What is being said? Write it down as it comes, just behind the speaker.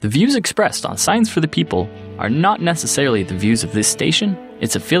The views expressed on Science for the People are not necessarily the views of this station,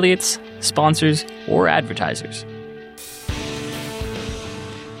 its affiliates, sponsors, or advertisers.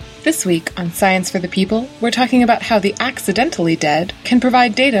 This week on Science for the People, we're talking about how the accidentally dead can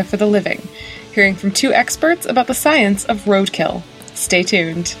provide data for the living, hearing from two experts about the science of roadkill. Stay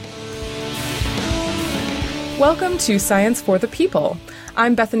tuned. Welcome to Science for the People.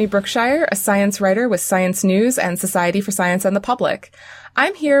 I'm Bethany Brookshire, a science writer with Science News and Society for Science and the Public.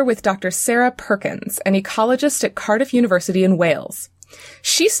 I'm here with Dr. Sarah Perkins, an ecologist at Cardiff University in Wales.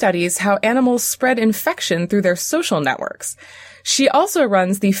 She studies how animals spread infection through their social networks. She also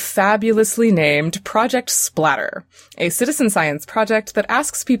runs the fabulously named Project Splatter, a citizen science project that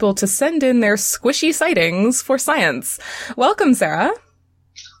asks people to send in their squishy sightings for science. Welcome, Sarah.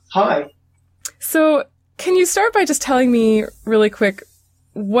 Hi. So, can you start by just telling me really quick,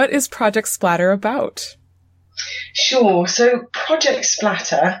 what is Project Splatter about? Sure. So Project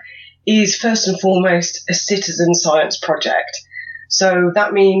Splatter is first and foremost a citizen science project. So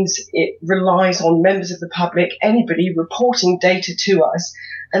that means it relies on members of the public, anybody reporting data to us,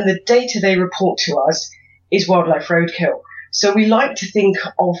 and the data they report to us is wildlife roadkill. So we like to think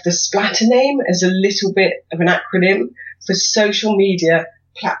of the Splatter name as a little bit of an acronym for social media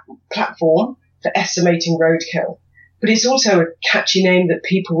platform for estimating roadkill. But it's also a catchy name that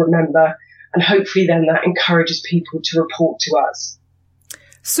people remember, and hopefully then that encourages people to report to us.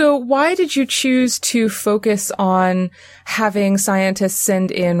 So why did you choose to focus on having scientists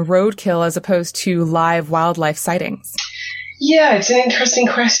send in roadkill as opposed to live wildlife sightings? Yeah, it's an interesting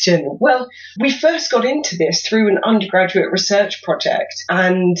question. Well, we first got into this through an undergraduate research project,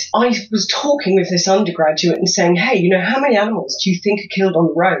 and I was talking with this undergraduate and saying, hey, how many animals do you think are killed on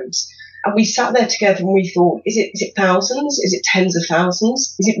the roads? And we sat there together and we thought, is it thousands? Is it tens of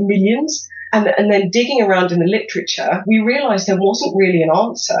thousands? Is it millions? And then digging around in the literature, we realised there wasn't really an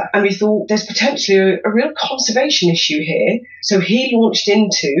answer. And we thought there's potentially a real conservation issue here. So he launched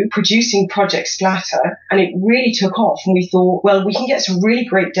into producing Project Splatter, and it really took off. And we thought, well, we can get some really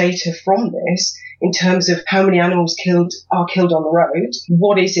great data from this in terms of how many animals are killed on the road.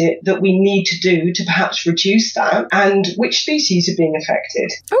 What is it that we need to do to perhaps reduce that? And which species are being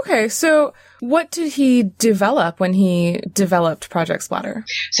affected? Okay, so what did he develop when he developed Project Splatter?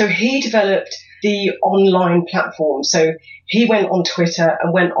 So he developed the online platform. So he went on Twitter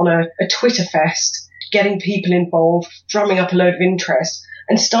and went on a Twitter fest, getting people involved, drumming up a load of interest,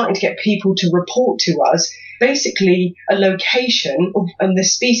 and starting to get people to report to us basically a location and the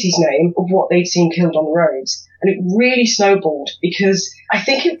species name of what they'd seen killed on the roads. And it really snowballed because I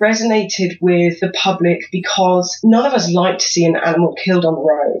think it resonated with the public because none of us like to see an animal killed on the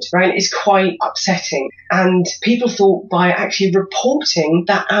road, right? It's quite upsetting. And people thought by actually reporting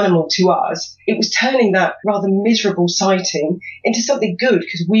that animal to us, it was turning that rather miserable sighting into something good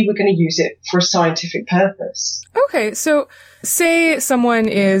because we were going to use it for a scientific purpose. Okay, so say someone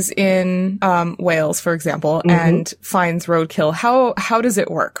is in Wales, for example, and finds roadkill. How does it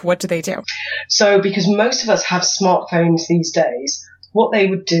work? What do they do? So because most of us have smartphones these days, what they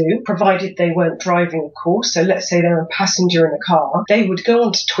would do, provided they weren't driving, of course, so let's say they're a passenger in a car, they would go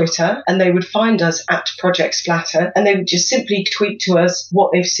onto Twitter and they would find us at Project Splatter and they would just simply tweet to us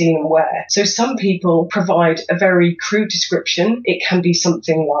what they've seen and where. So some people provide a very crude description. It can be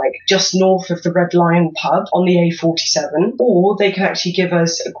something like just north of the Red Lion pub on the A47, or they can actually give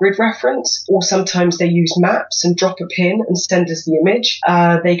us a grid reference, or sometimes they use maps and drop a pin and send us the image.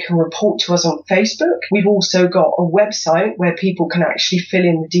 They can report to us on Facebook. We've also got a website where people can actually fill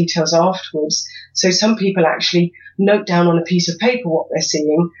in the details afterwards. So some people actually note down on a piece of paper what they're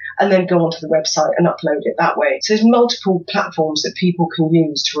seeing and then go onto the website and upload it that way. So there's multiple platforms that people can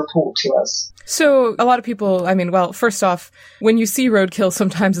use to report to us. So a lot of people, first off, when you see roadkill,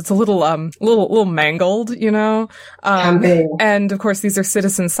 sometimes it's a little mangled, Can be. And of course, these are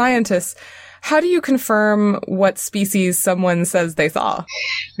citizen scientists. How do you confirm what species someone says they saw?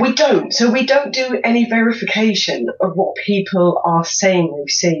 We don't. So we don't do any verification of what people are saying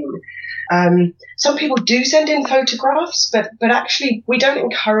they've seen. Some people do send in photographs, but actually we don't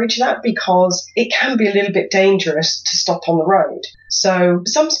encourage that because it can be a little bit dangerous to stop on the road. So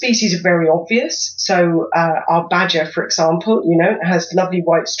some species are very obvious. So our badger, for example, has lovely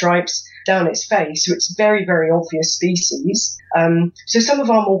white stripes down its face. So it's very, very obvious species. So some of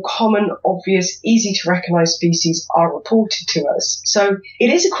our more common, obvious, easy to recognize species are reported to us. So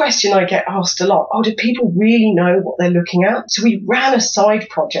it is a question I get asked a lot. Oh, do people really know what they're looking at? So we ran a side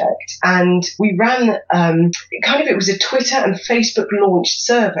project and we ran, it was a Twitter and Facebook launched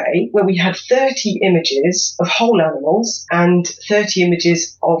survey where we had 30 images of whole animals and 30 30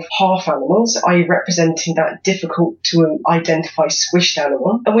 images of half animals, i.e. representing that difficult to identify squished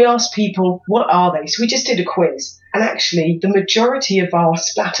animal. And we asked people, what are they? So we just did a quiz. And actually, the majority of our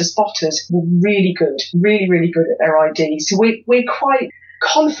splatter spotters were really good, really, really good at their ID. So we're quite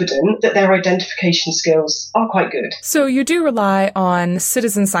confident that their identification skills are quite good. So you do rely on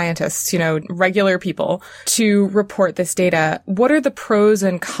citizen scientists, regular people, to report this data. What are the pros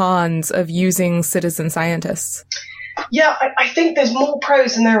and cons of using citizen scientists? Yeah, I think there's more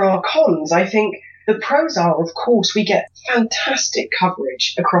pros than there are cons. I think the pros are, of course, we get fantastic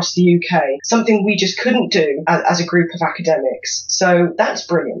coverage across the UK, something we just couldn't do as a group of academics. So that's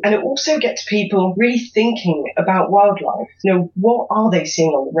brilliant. And it also gets people really thinking about wildlife. What are they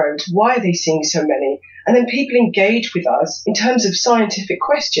seeing on the roads? Why are they seeing so many? And then people engage with us in terms of scientific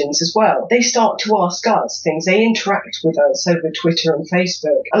questions as well. They start to ask us things. They interact with us over Twitter and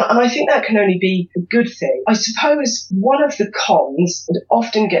Facebook. And I think that can only be a good thing. I suppose one of the cons that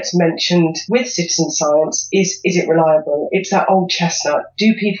often gets mentioned with citizen science is it reliable? It's that old chestnut.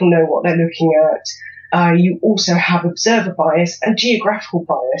 Do people know what they're looking at? You also have observer bias and geographical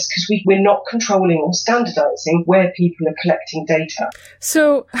bias because we're not controlling or standardizing where people are collecting data.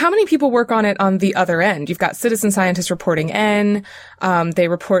 So how many people work on it on the other end? You've got citizen scientists reporting in, they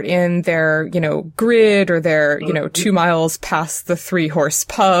report in their, grid or their, 2 miles past the 3-horse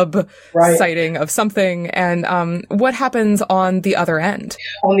pub sighting of something. And what happens on the other end?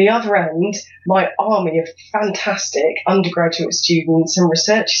 On the other end, my army of fantastic undergraduate students and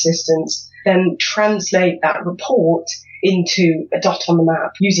research assistants then translate that report into a dot on the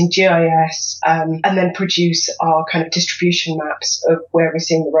map using GIS, and then produce our kind of distribution maps of where we're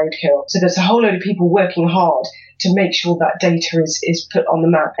seeing the roadkill. So there's a whole load of people working hard to make sure that data is put on the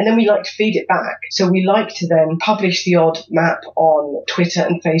map. And then we like to feed it back. So we like to then publish the odd map on Twitter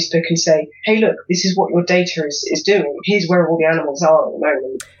and Facebook and say, hey, look, this is what your data is doing. Here's where all the animals are at the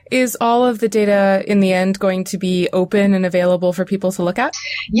moment. Is all of the data in the end going to be open and available for people to look at?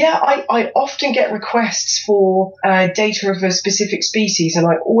 Yeah, I often get requests for data of a specific species, and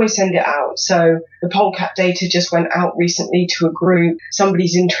I always send it out. So the polecat data just went out recently to a group.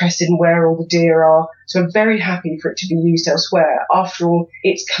 Somebody's interested in where all the deer are. So I'm very happy for it to be used elsewhere. After all,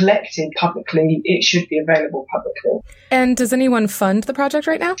 it's collected publicly. It should be available publicly. And does anyone fund the project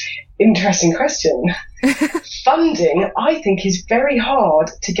right now? Interesting question. Funding, I think, is very hard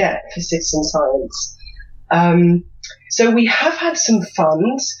to get for citizen science. So we have had some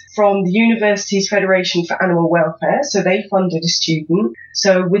funds from the University's Federation for Animal Welfare. So they funded a student.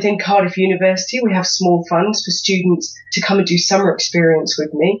 So within Cardiff University, we have small funds for students to come and do summer experience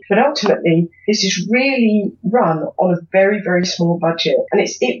with me. But ultimately, this is really run on a very, very small budget. And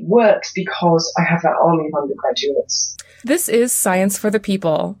it works because I have that army of undergraduates. This is Science for the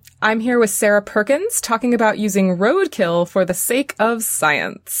People. I'm here with Sarah Perkins talking about using roadkill for the sake of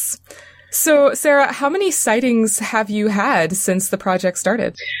science. So, Sarah, how many sightings have you had since the project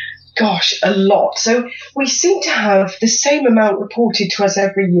started? Gosh, a lot. So we seem to have the same amount reported to us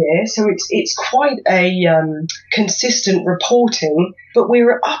every year. So it's quite a consistent reporting. But we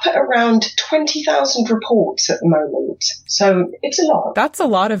were up at around 20,000 reports at the moment. So it's a lot. That's a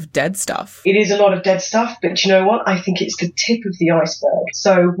lot of dead stuff. It is a lot of dead stuff. But you know what? I think it's the tip of the iceberg.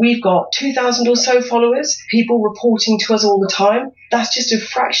 So we've got 2,000 or so followers, people reporting to us all the time. That's just a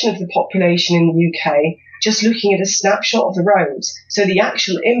fraction of the population in the UK. Just looking at a snapshot of the roads. So the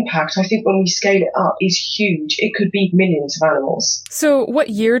actual impact, I think when we scale it up, is huge. It could be millions of animals. So what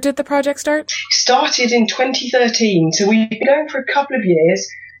year did the project start? Started in 2013. So we've been going for a couple of years.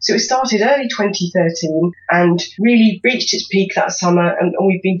 So it started early 2013 and really reached its peak that summer, and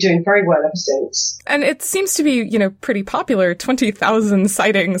we've been doing very well ever since. And it seems to be, pretty popular. 20,000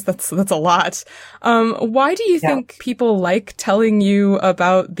 sightings. That's a lot. Why do you think people like telling you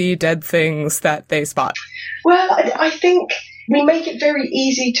about the dead things that they spot? Well, I think we make it very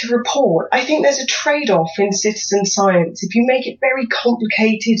easy to report. I think there's a trade-off in citizen science. If you make it very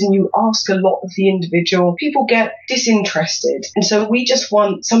complicated and you ask a lot of the individual, people get disinterested. And so we just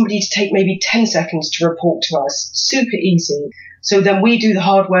want somebody to take maybe 10 seconds to report to us. Super easy. So then we do the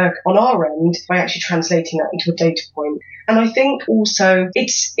hard work on our end by actually translating that into a data point. And I think also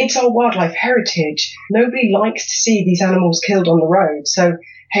it's our wildlife heritage. Nobody likes to see these animals killed on the road. So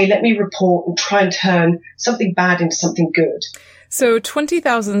hey, let me report and try and turn something bad into something good. So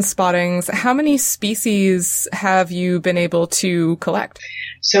 20,000 spottings, how many species have you been able to collect?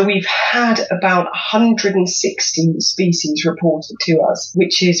 So we've had about 160 species reported to us,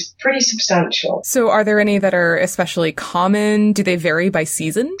 which is pretty substantial. So are there any that are especially common? Do they vary by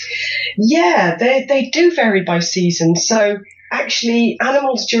season? Yeah, they do vary by season. So actually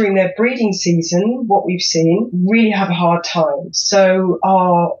animals during their breeding season, what we've seen, really have a hard time. So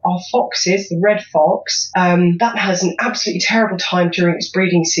our foxes, the red fox, that has an absolutely terrible time during its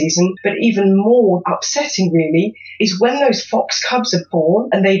breeding season. But even more upsetting, really, is when those fox cubs are born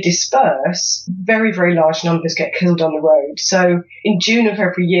and they disperse, very, very large numbers get killed on the road. So in June of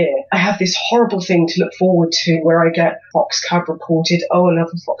every year, I have this horrible thing to look forward to where I get fox cub reported,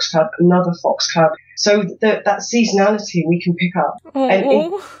 another fox cub, another fox cub. So that seasonality we can pick up.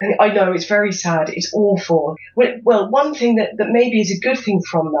 And I know it's very sad. It's awful. Well, one thing that maybe is a good thing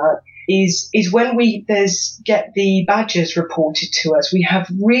from that is when we get the badgers reported to us. We have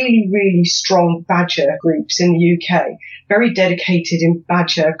really, really strong badger groups in the UK, very dedicated in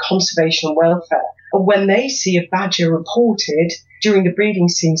badger conservation and welfare. And when they see a badger reported during the breeding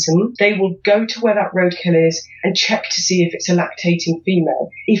season, they will go to where that roadkill is and check to see if it's a lactating female.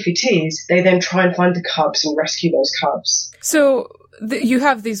 If it is, they then try and find the cubs and rescue those cubs. So you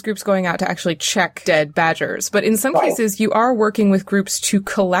have these groups going out to actually check dead badgers, but in some cases you are working with groups to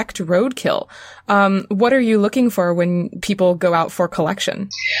collect roadkill. What are you looking for when people go out for collection?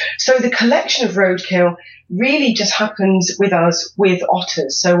 So the collection of roadkill really just happens with us with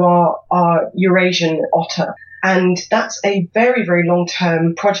otters, so our Eurasian otter. And that's a very, very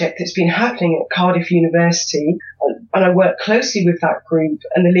long-term project that's been happening at Cardiff University. And I work closely with that group,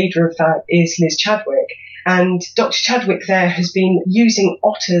 and the leader of that is Liz Chadwick. And Dr. Chadwick there has been using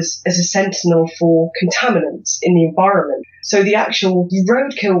otters as a sentinel for contaminants in the environment. So the actual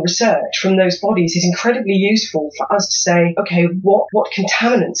roadkill research from those bodies is incredibly useful for us to say, okay, what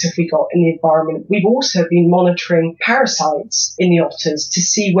contaminants have we got in the environment? We've also been monitoring parasites in the otters to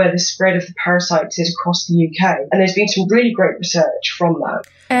see where the spread of the parasites is across the UK. And there's been some really great research from that.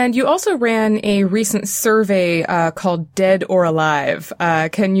 And you also ran a recent survey called Dead or Alive.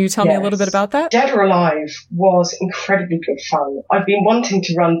 Can you tell me a little bit about that? Dead or Alive was incredibly good fun. I've been wanting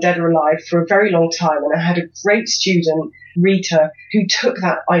to run Dead or Alive for a very long time, and I had a great student, Rita, who took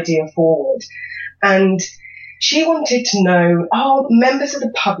that idea forward. And she wanted to know, are members of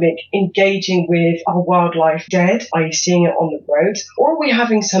the public engaging with our wildlife dead, i.e. seeing it on the roads, or are we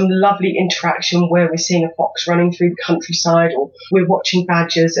having some lovely interaction where we're seeing a fox running through the countryside, or we're watching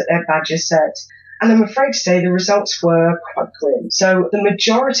badgers at their badger sets? And I'm afraid to say the results were quite grim. So the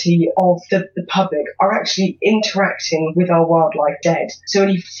majority of the public are actually interacting with our wildlife dead. So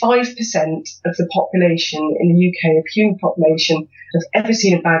only 5% of the population in the UK, of human population, have ever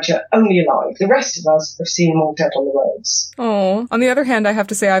seen a badger only alive. The rest of us have seen them all dead on the roads. Oh, on the other hand, I have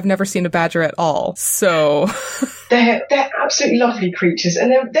to say I've never seen a badger at all. So they're absolutely lovely creatures,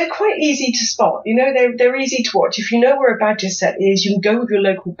 and they're quite easy to spot. You know, they're easy to watch. If you know where a badger set is, you can go with your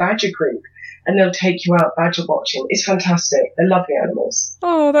local badger group, and they'll take you out badger watching. It's fantastic. They're lovely animals.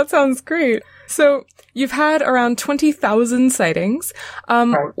 Oh, that sounds great. So you've had around 20,000 sightings.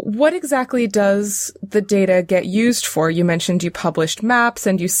 What exactly does the data get used for? You mentioned you published maps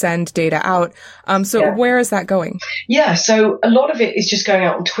and you send data out. Where is that going? Yeah, so a lot of it is just going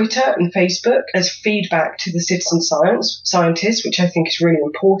out on Twitter and Facebook as feedback to the citizen scientists, which I think is really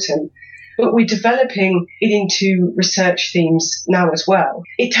important. But we're developing it into research themes now as well.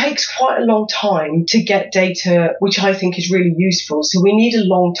 It takes quite a long time to get data, which I think is really useful. So we need a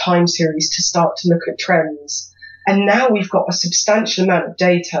long time series to start to look at trends. And now we've got a substantial amount of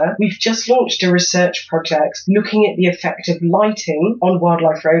data. We've just launched a research project looking at the effect of lighting on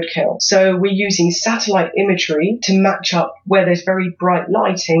wildlife roadkill. So we're using satellite imagery to match up where there's very bright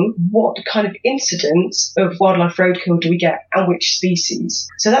lighting, what kind of incidence of wildlife roadkill do we get and which species.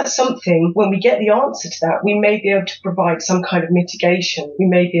 So that's something, when we get the answer to that, we may be able to provide some kind of mitigation. We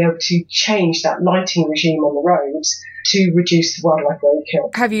may be able to change that lighting regime on the roads to reduce the wildlife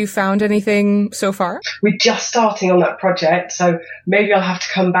roadkill. Have you found anything so far? We're just starting on that project, so maybe I'll have to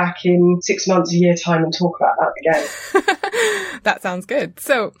come back in 6 months, a year time and talk about that again. That sounds good.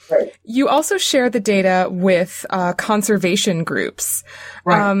 So you also share the data with conservation groups.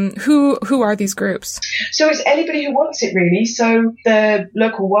 Right. Who are these groups? So it's anybody who wants it, really. So the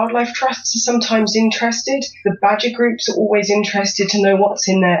local wildlife trusts are sometimes interested. The badger groups are always interested to know what's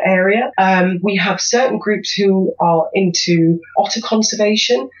in their area. We have certain groups who are into otter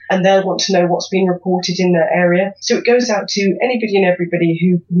conservation, and they'll want to know what's been reported in their area. So it goes out to anybody and everybody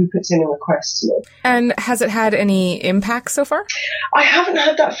who puts in a request to me. And has it had any impact so far? I haven't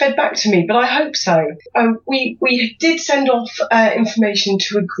had that fed back to me, but I hope so. We did send off information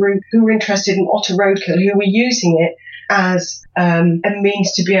to a group who were interested in otter roadkill, who were using it as a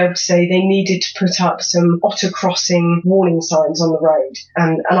means to be able to say they needed to put up some otter crossing warning signs on the road.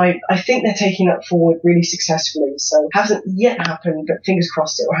 And I think they're taking that forward really successfully. So it hasn't yet happened, but fingers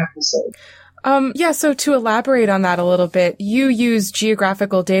crossed it will happen soon. So to elaborate on that a little bit, you use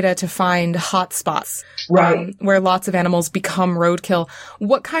geographical data to find hotspots, right, where lots of animals become roadkill.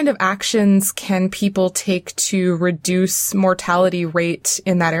 What kind of actions can people take to reduce mortality rate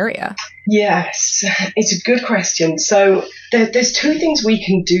in that area? Yes, it's a good question. So there's two things we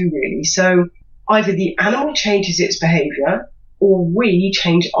can do, really. So either the animal changes its behavior or we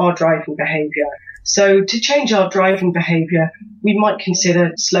change our driving behavior. So to change our driving behavior, we might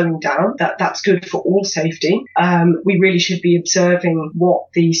consider slowing down. That's good for all safety. We really should be observing what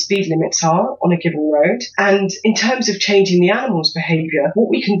the speed limits are on a given road. And in terms of changing the animal's behavior, what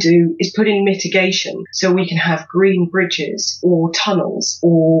we can do is put in mitigation. So we can have green bridges or tunnels,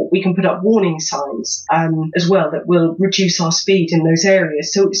 or we can put up warning signs as well that will reduce our speed in those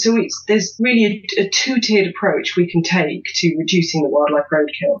areas. So there's really a two-tiered approach we can take to reducing the wildlife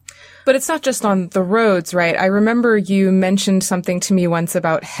roadkill. But it's not just on the roads, right? I remember you mentioned something to me once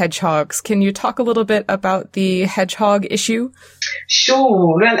about hedgehogs. Can you talk a little bit about the hedgehog issue?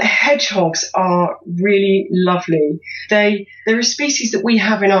 Sure. Well, hedgehogs are really lovely. They're a species that we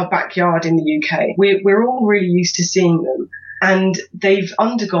have in our backyard in the UK. We're all really used to seeing them, and they've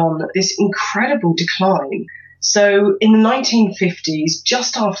undergone this incredible decline. So in the 1950s,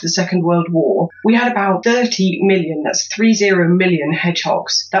 just after the Second World War, we had about 30 million, that's 30 million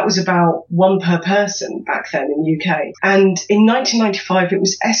hedgehogs. That was about one per person back then in the UK. And in 1995, it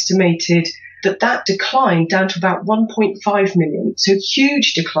was estimated that declined down to about 1.5 million. So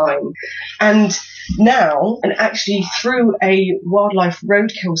huge decline. And now, and actually through a wildlife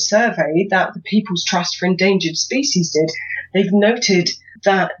roadkill survey that the People's Trust for Endangered Species did, they've noted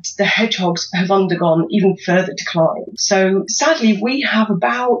that the hedgehogs have undergone even further decline. So sadly, we have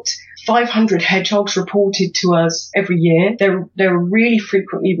about 500 hedgehogs reported to us every year. They're a really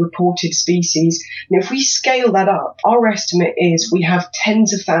frequently reported species. And if we scale that up, our estimate is we have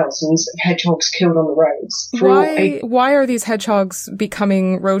tens of thousands of hedgehogs killed on the roads. Why are these hedgehogs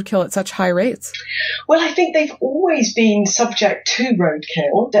becoming roadkill at such high rates? Well, I think they've always been subject to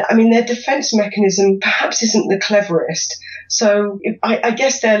roadkill. I mean, their defense mechanism perhaps isn't the cleverest. So I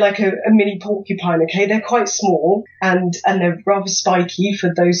guess they're like a mini porcupine, okay? They're quite small and they're rather spiky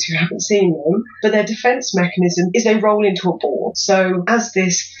for those who haven't seen them. But their defense mechanism is they roll into a ball. So as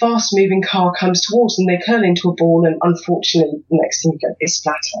this fast-moving car comes towards them, they curl into a ball, and unfortunately, the next thing you get is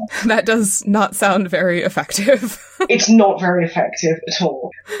splatter. That does not sound very effective. It's not very effective at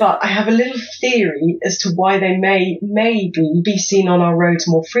all. But I have a little theory as to why they may maybe be seen on our roads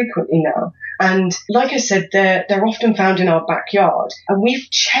more frequently now. And like I said, they're often found in our backyard. And we've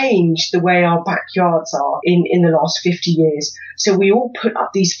changed the way our backyards are in the last 50 years. So we all put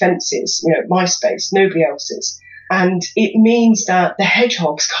up these fences, my space, nobody else's. And it means that the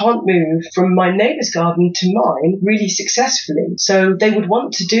hedgehogs can't move from my neighbour's garden to mine really successfully. So they would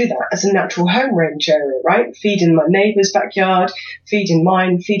want to do that as a natural home range area, right? Feed in my neighbour's backyard, feed in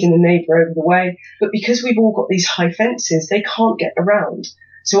mine, feed in the neighbour over the way. But because we've all got these high fences, they can't get around.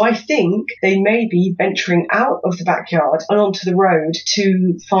 So I think they may be venturing out of the backyard and onto the road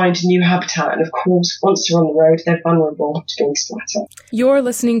to find a new habitat. And of course, once they're on the road, they're vulnerable to being splattered. You're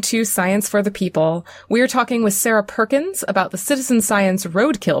listening to Science for the People. We're talking with Sarah Perkins about the Citizen Science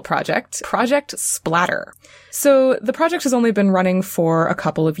Roadkill Project, Project Splatter. So the project has only been running for a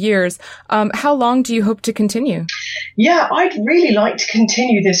couple of years. How long do you hope to continue? Yeah, I'd really like to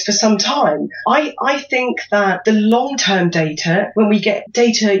continue this for some time. I think that the long-term data, when we get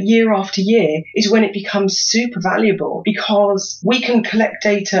data year after year, is when it becomes super valuable, because we can collect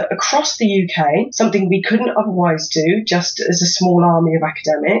data across the UK, something we couldn't otherwise do just as a small army of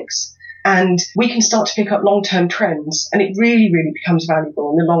academics. And we can start to pick up long-term trends, and it really, really becomes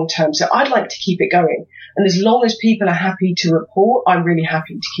valuable in the long term. So I'd like to keep it going. And as long as people are happy to report, I'm really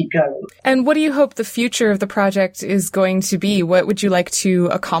happy to keep going. And what do you hope the future of the project is going to be? What would you like to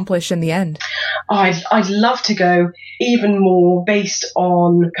accomplish in the end? I'd love to go even more based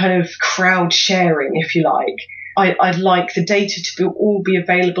on kind of crowd sharing, if you like. I'd like the data to all be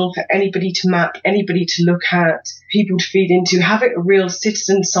available for anybody to map, anybody to look at, people to feed into, have it a real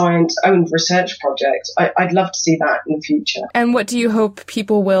citizen science owned research project. I'd love to see that in the future. And what do you hope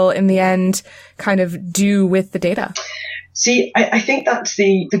people will, in the end, kind of do with the data? See, I think that's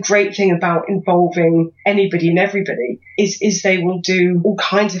the great thing about involving anybody and everybody is they will do all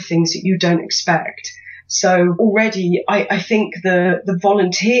kinds of things that you don't expect. So already, I think the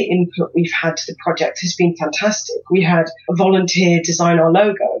volunteer input we've had to the project has been fantastic. We had a volunteer design our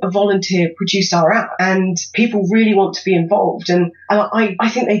logo. a volunteer produced our app, and people really want to be involved. And I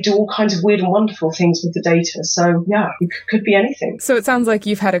think they do all kinds of weird and wonderful things with the data. So yeah, it could be anything. So it sounds like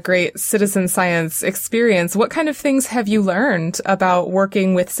you've had a great citizen science experience. What kind of things have you learned about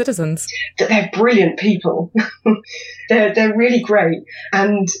working with citizens? That they're brilliant people. They're really great,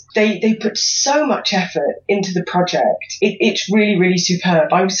 and they put so much effort into the project. It's really, really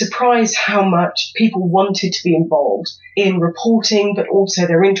superb. I was surprised how much people wanted to be involved in reporting, but also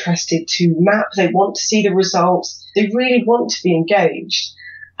they're interested to map. They want to see the results. They really want to be engaged.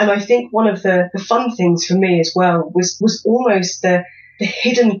 And I think one of the fun things for me as well was almost the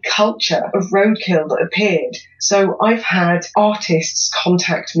hidden culture of roadkill that appeared. So I've had artists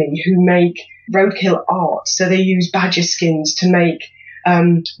contact me who make roadkill art. So they use badger skins to make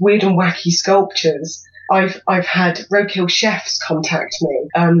weird and wacky sculptures. I've had roadkill chefs contact me.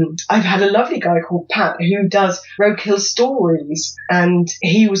 I've had a lovely guy called Pat who does roadkill stories, and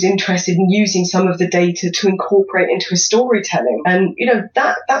he was interested in using some of the data to incorporate into his storytelling. And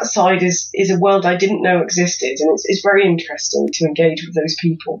that side is a world I didn't know existed, and it's very interesting to engage with those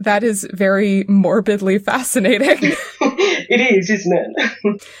people. That is very morbidly fascinating. It is, isn't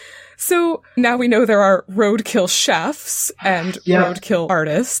it? So now we know there are roadkill chefs and roadkill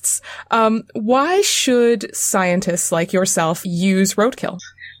artists. Why should scientists like yourself use roadkill?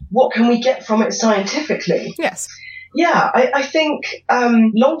 What can we get from it scientifically? Yes. Yeah, I think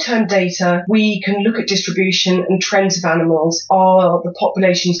long-term data, we can look at distribution and trends of animals. Are the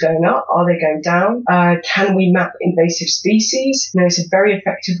populations going up? Are they going down? Can we map invasive species? It's a very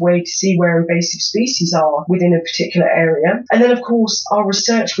effective way to see where invasive species are within a particular area. And then, of course, our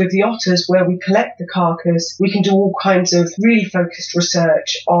research with the otters, where we collect the carcass, we can do all kinds of really focused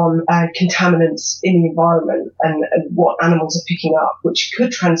research on contaminants in the environment and what animals are picking up, which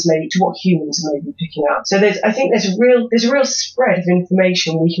could translate to what humans may be picking up. So I think there's a real spread of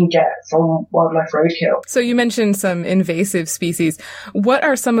information we can get from wildlife roadkill. So you mentioned some invasive species. What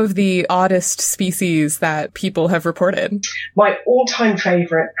are some of the oddest species that people have reported? My all-time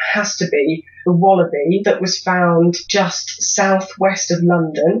favourite has to be the wallaby that was found just southwest of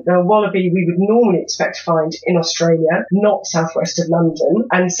London. Now, a wallaby we would normally expect to find in Australia, not southwest of London.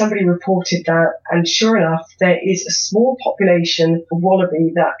 And somebody reported that, and sure enough, there is a small population of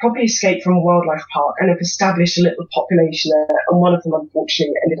wallaby that probably escaped from a wildlife park and have established a little population there. And one of them,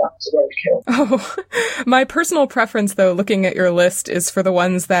 unfortunately, ended up as a roadkill. Oh, my personal preference, though, looking at your list, is for the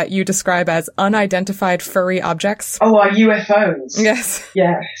ones that you describe as unidentified furry objects. Oh, our UFOs. Yes.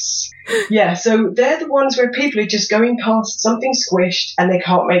 Yes. Yeah, so they're the ones where people are just going past something squished and they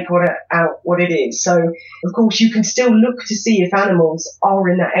can't make out what it is. So, of course, you can still look to see if animals are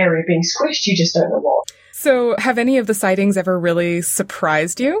in that area being squished. You just don't know what. So have any of the sightings ever really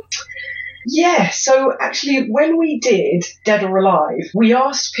surprised you? Yeah, so actually when we did Dead or Alive, we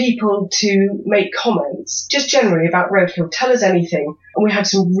asked people to make comments, just generally about roadkill, tell us anything, and we had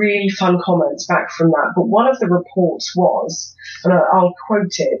some really fun comments back from that. But one of the reports was, and I'll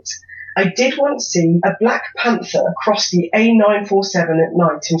quote it, "I did once see a black panther cross the A947 at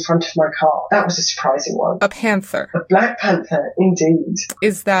night in front of my car." That was a surprising one. A panther? A black panther, indeed.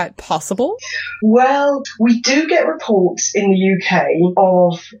 Is that possible? Well, we do get reports in the UK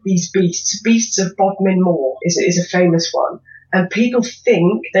of these beasts. Beasts of Bodmin Moor is a famous one. And people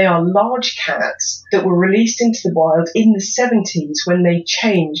think they are large cats that were released into the wild in the 70s when they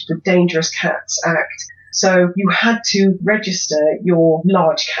changed the Dangerous Cats Act. So you had to register your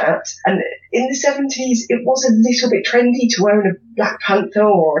large cat. And in the 70s, it was a little bit trendy to own a black panther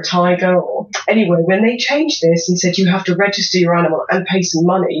or a tiger. Anyway, when they changed this and said you have to register your animal and pay some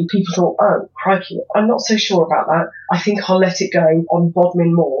money, people thought, oh, crikey, I'm not so sure about that. I think I'll let it go on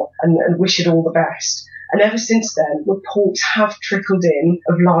Bodmin Moor and wish it all the best. And ever since then, reports have trickled in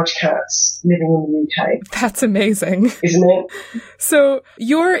of large cats living in the UK. That's amazing. Isn't it? So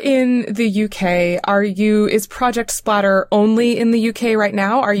you're in the UK. Is Project Splatter only in the UK right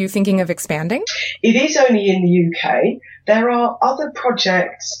now? Are you thinking of expanding? It is only in the UK. There are other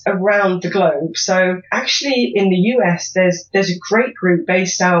projects around the globe. So actually in the US, there's a great group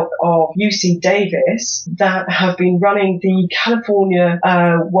based out of UC Davis that have been running the California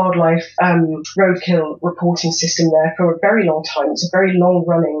wildlife roadkill reporting system there for a very long time. It's a very long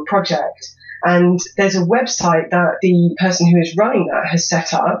running project. And there's a website that the person who is running that has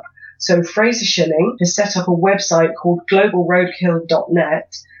set up. So Fraser Schilling has set up a website called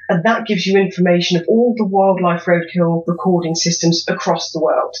globalroadkill.net. And that gives you information of all the wildlife roadkill recording systems across the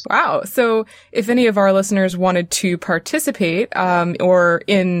world. Wow. So if any of our listeners wanted to participate or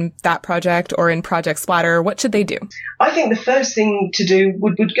in that project or in Project Splatter, what should they do? I think the first thing to do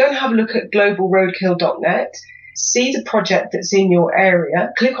would go and have a look at globalroadkill.net, see the project that's in your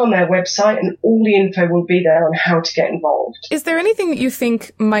area, click on their website, and all the info will be there on how to get involved. Is there anything that you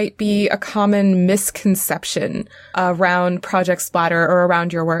think might be a common misconception around Project Splatter or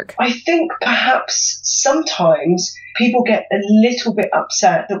around your work? I think perhaps sometimes people get a little bit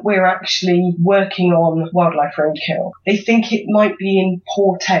upset that we're actually working on wildlife roadkill. They think it might be in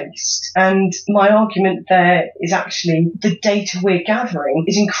poor taste. And my argument there is actually the data we're gathering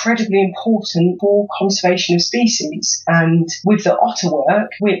is incredibly important for conservation of species. And with the otter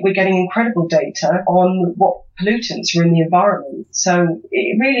work, we're getting incredible data on what pollutants are in the environment. So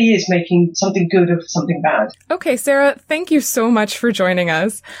it really is making something good of something bad. Okay, Sarah, thank you so much for joining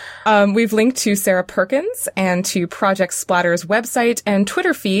us. We've linked to Sarah Perkins and to Project Splatter's website and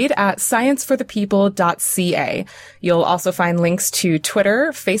Twitter feed at scienceforthepeople.ca. You'll also find links to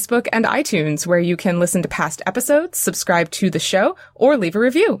Twitter, Facebook, and iTunes, where you can listen to past episodes, subscribe to the show, or leave a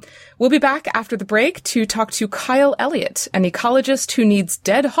review. We'll be back after the break to talk to Kyle Elliott, an ecologist who needs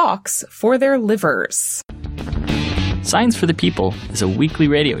dead hawks for their livers. Science for the People is a weekly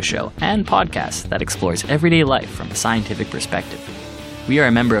radio show and podcast that explores everyday life from a scientific perspective. We are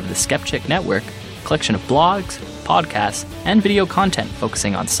a member of the Skepchick Network, a collection of blogs, podcasts, and video content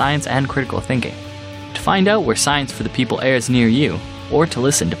focusing on science and critical thinking. To find out where Science for the People airs near you, or to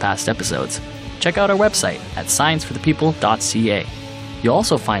listen to past episodes, check out our website at scienceforthepeople.ca. You'll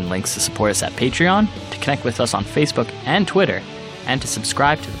also find links to support us at Patreon, to connect with us on Facebook and Twitter, and to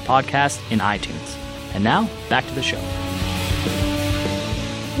subscribe to the podcast in iTunes. And now, back to the show.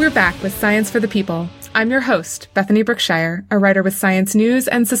 We're back with Science for the People. I'm your host, Bethany Brookshire, a writer with Science News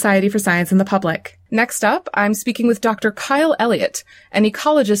and Society for Science and the Public. Next up, I'm speaking with Dr. Kyle Elliott, an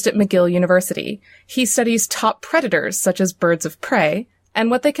ecologist at McGill University. He studies top predators, such as birds of prey,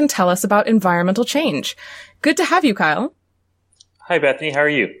 and what they can tell us about environmental change. Good to have you, Kyle. Hi, Bethany. How are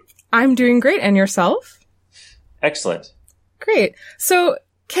you? I'm doing great. And yourself? Excellent. Great. So,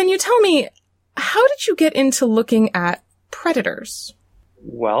 can you tell me, how did you get into looking at predators?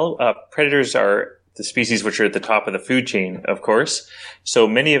 Well, predators are the species which are at the top of the food chain, of course. So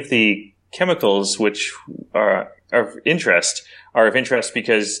many of the chemicals which are of interest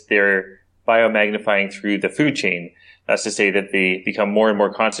because they're biomagnifying through the food chain. That's to say that they become more and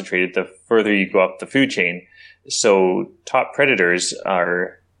more concentrated the further you go up the food chain. So top predators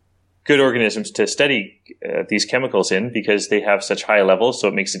are good organisms to study these chemicals in because they have such high levels, so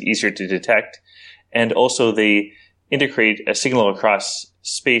it makes it easier to detect. And also they integrate a signal across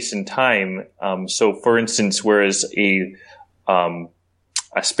space and time. So for instance, whereas a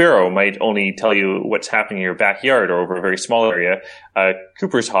sparrow might only tell you what's happening in your backyard or over a very small area, a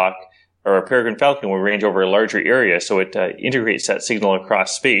Cooper's hawk or a peregrine falcon will range over a larger area. So it integrates that signal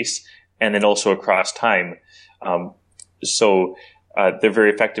across space and then also across time. So they're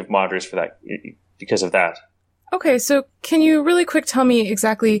very effective monitors for that because of that. Okay, so can you really quick tell me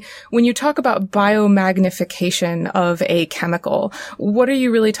exactly, when you talk about biomagnification of a chemical, what are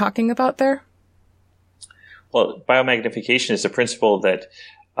you really talking about there? Well, biomagnification is the principle that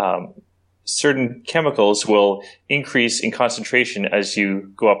certain chemicals will increase in concentration as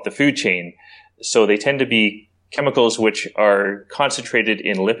you go up the food chain. So they tend to be chemicals which are concentrated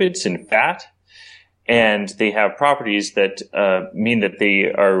in lipids and fat, and they have properties that mean that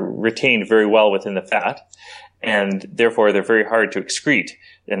they are retained very well within the fat, and therefore they're very hard to excrete.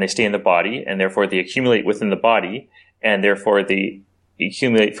 And they stay in the body, and therefore they accumulate within the body, and therefore they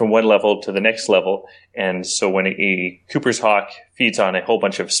accumulate from one level to the next level. And so when a Cooper's hawk feeds on a whole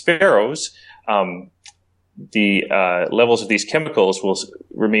bunch of sparrows, the levels of these chemicals will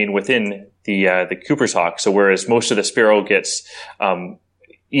remain within the Cooper's hawk. So whereas most of the sparrow gets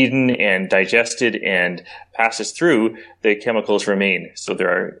eaten and digested and passes through, the chemicals remain. So there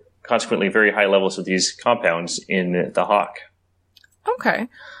are consequently very high levels of these compounds in the hawk. Okay.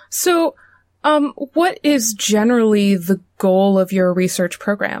 So what is generally the goal of your research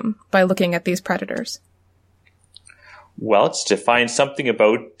program by looking at these predators? Well, it's to find something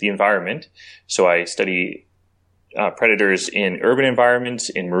about the environment. So I study predators in urban environments,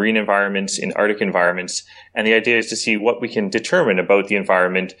 in marine environments, in Arctic environments. And the idea is to see what we can determine about the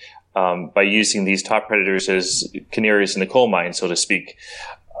environment by using these top predators as canaries in the coal mine, so to speak.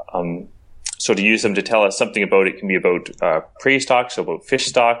 So to use them to tell us something about it can be about prey stocks, about fish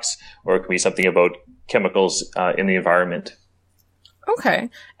stocks, or it can be something about chemicals in the environment. Okay.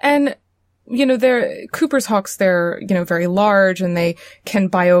 And, Cooper's hawks, they're, very large and they can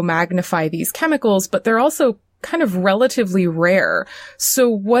biomagnify these chemicals, but they're also kind of relatively rare. So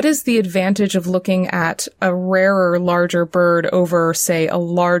what is the advantage of looking at a rarer, larger bird over, say, a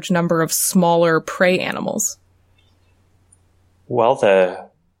large number of smaller prey animals? Well,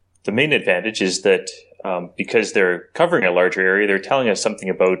 the main advantage is that because they're covering a larger area, they're telling us something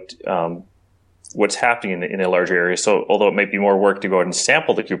about what's happening in a larger area. So although it might be more work to go out and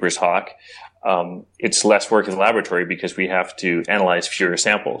sample the Cooper's hawk, it's less work in the laboratory because we have to analyze fewer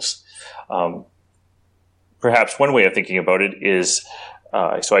samples. Perhaps one way of thinking about it is,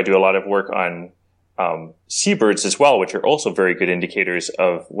 so I do a lot of work on seabirds as well, which are also very good indicators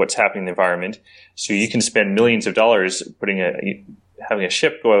of what's happening in the environment. So you can spend millions of dollars having a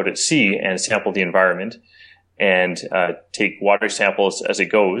ship go out at sea and sample the environment and take water samples as it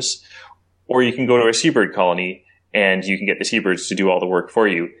goes. Or you can go to a seabird colony and you can get the seabirds to do all the work for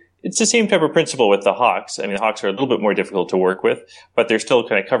you. It's the same type of principle with the hawks. I mean, the hawks are a little bit more difficult to work with, but they're still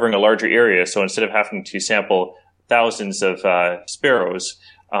kind of covering a larger area. So instead of having to sample thousands of sparrows,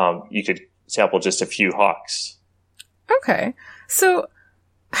 you could sample just a few hawks. Okay. So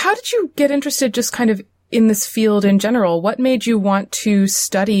how did you get interested just kind of in this field in general? What made you want to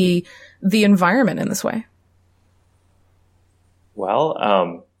study the environment in this way? Well,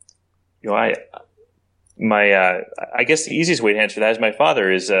 I guess the easiest way to answer that is my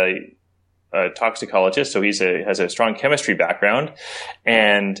father is a toxicologist, so has a strong chemistry background,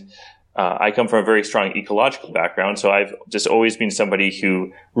 and I come from a very strong ecological background, so I've just always been somebody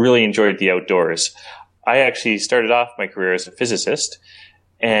who really enjoyed the outdoors. I actually started off my career as a physicist,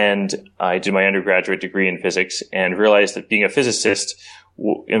 and I did my undergraduate degree in physics and realized that being a physicist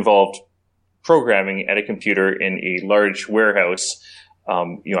involved programming at a computer in a large warehouse.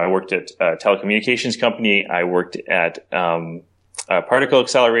 I worked at a telecommunications company. I worked at a particle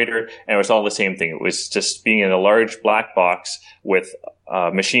accelerator, and it was all the same thing. It was just being in a large black box with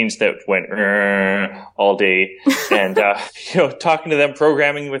machines that went all day, and talking to them,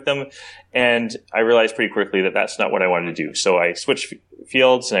 programming with them. And I realized pretty quickly that that's not what I wanted to do. So I switched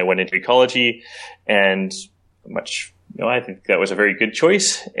fields and I went into ecology, and I think that was a very good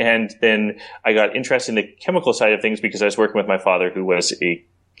choice. And then I got interested in the chemical side of things because I was working with my father, who was a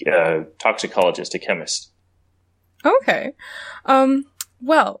toxicologist, a chemist. Okay.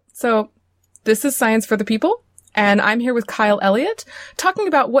 So this is Science for the People, and I'm here with Kyle Elliott talking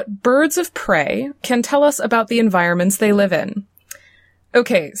about what birds of prey can tell us about the environments they live in.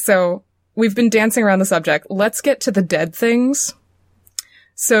 Okay, so we've been dancing around the subject. Let's get to the dead things.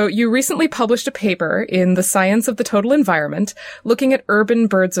 So you recently published a paper in The Science of the Total Environment looking at urban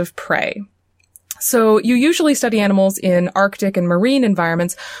birds of prey. So you usually study animals in Arctic and marine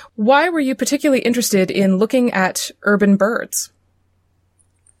environments. Why were you particularly interested in looking at urban birds?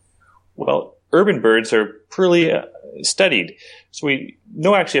 Well, urban birds are poorly studied. So we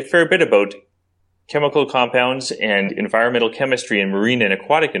know actually a fair bit about chemical compounds and environmental chemistry in marine and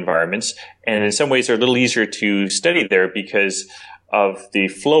aquatic environments. And in some ways they're a little easier to study there because of the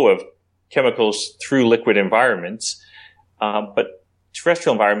flow of chemicals through liquid environments. But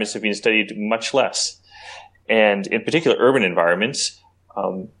terrestrial environments have been studied much less. And in particular, urban environments,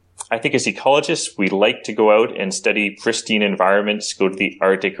 I think as ecologists, we like to go out and study pristine environments, go to the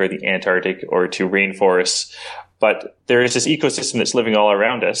Arctic or the Antarctic or to rainforests. But there is this ecosystem that's living all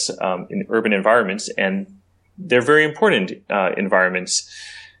around us in urban environments, and they're very important environments.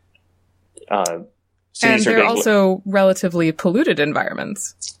 And they're also relatively polluted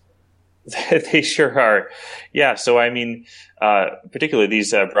environments. They sure are. Yeah. So, I mean, particularly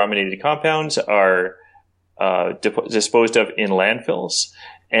these brominated compounds are disposed of in landfills.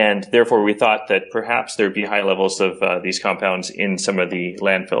 And therefore, we thought that perhaps there'd be high levels of these compounds in some of the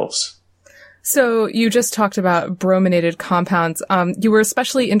landfills. So you just talked about brominated compounds. You were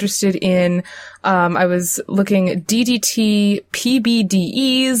especially interested in, I was looking at DDT,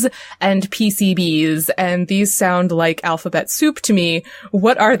 PBDEs, and PCBs, and these sound like alphabet soup to me.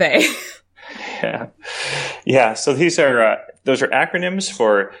 What are they? Yeah. So those are acronyms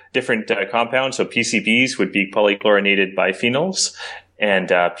for different compounds. So PCBs would be polychlorinated biphenyls, and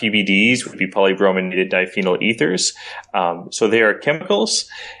PBDEs would be polybrominated diphenyl ethers. So they are chemicals.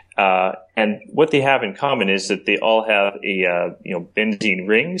 And what they have in common is that they all have a benzene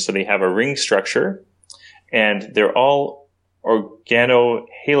ring, so they have a ring structure, and they're all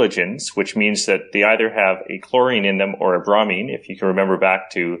organohalogens, which means that they either have a chlorine in them or a bromine. If you can remember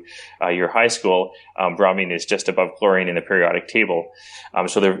back to your high school, bromine is just above chlorine in the periodic table.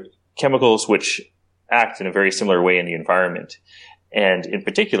 So they're chemicals which act in a very similar way in the environment. And in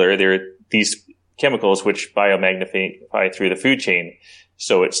particular, they're these chemicals which biomagnify through the food chain.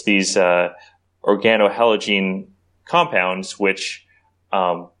 So it's these organohalogen compounds which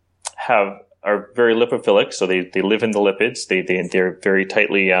are very lipophilic. So they live in the lipids. They're very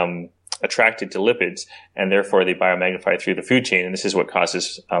tightly attracted to lipids, and therefore they biomagnify through the food chain. And this is what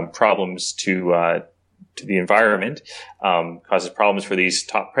causes problems to to the environment, causes problems for these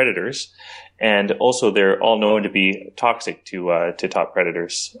top predators. And also they're all known to be toxic to top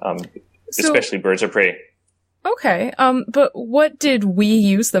predators, especially birds of prey. Okay. But what did we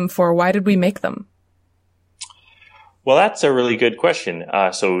use them for? Why did we make them? Well, that's a really good question.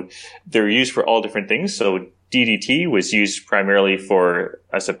 So they're used for all different things. So DDT was used primarily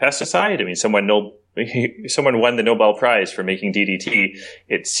as a pesticide. I mean, someone won the Nobel Prize for making DDT.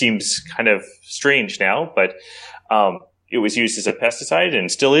 It seems kind of strange now, but it was used as a pesticide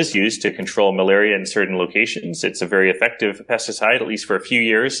and still is used to control malaria in certain locations. It's a very effective pesticide, at least for a few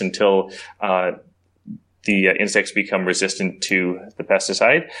years, until the insects become resistant to the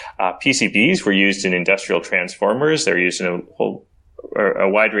pesticide. PCBs were used in industrial transformers. They're used in a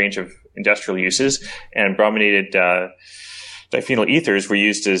wide range of industrial uses. And brominated diphenyl ethers were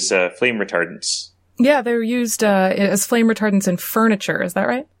used as flame retardants. Yeah, they're used as flame retardants in furniture. Is that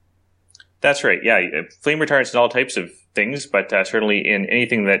right? That's right. Yeah, flame retardants in all types of things, but certainly in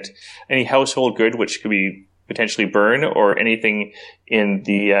any household good which could be potentially burn, or anything in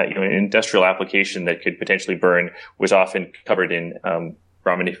the industrial application that could potentially burn, was often covered in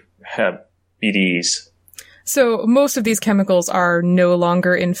BDEs. So most of these chemicals are no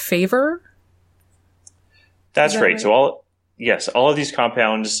longer in favor? That's right. So all of these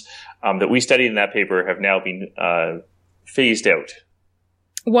compounds that we studied in that paper have now been phased out.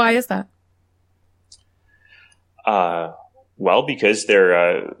 Why is that? Well, because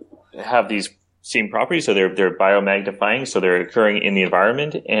they have these same properties, so they're biomagnifying, so they're occurring in the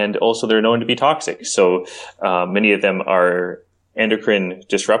environment, and also they're known to be toxic. So many of them are endocrine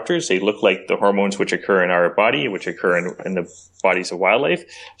disruptors. They look like the hormones which occur in our body, which occur in the bodies of wildlife.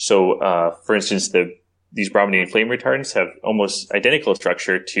 So, for instance, these brominated flame retardants have almost identical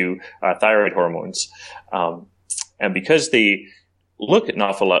structure to thyroid hormones, and because they look an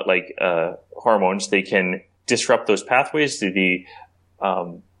awful lot like hormones, they can disrupt those pathways. So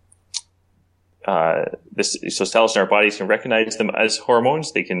cells in our bodies can recognize them as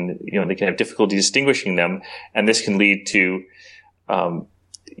hormones. They can have difficulty distinguishing them, and this can lead to,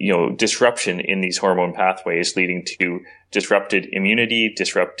 disruption in these hormone pathways, leading to disrupted immunity,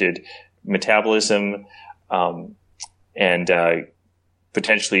 disrupted metabolism, and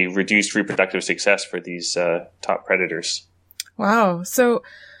potentially reduced reproductive success for these top predators. Wow.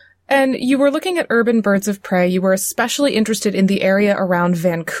 And you were looking at urban birds of prey. You were especially interested in the area around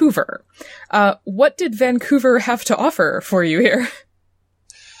Vancouver. What did Vancouver have to offer for you here?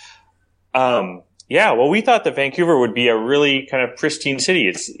 Well, we thought that Vancouver would be a really kind of pristine city.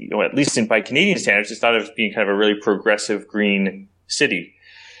 It's, at least by Canadian standards, it's thought of as being kind of a really progressive green city.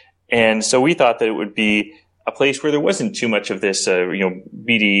 And so we thought that it would be a place where there wasn't too much of this,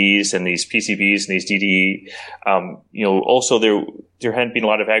 BDEs and these PCBs and these DDE. Also there hadn't been a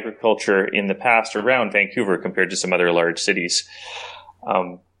lot of agriculture in the past around Vancouver compared to some other large cities.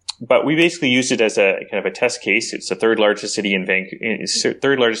 But we basically used it as a kind of a test case. It's the third largest city in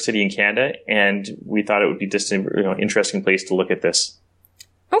Canada, and we thought it would be just an interesting place to look at this.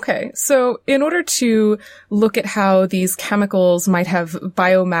 Okay, so in order to look at how these chemicals might have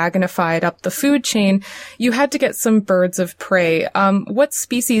biomagnified up the food chain, you had to get some birds of prey. What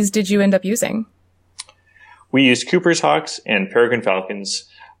species did you end up using? We used Cooper's hawks and peregrine falcons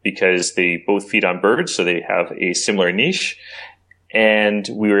because they both feed on birds, so they have a similar niche. And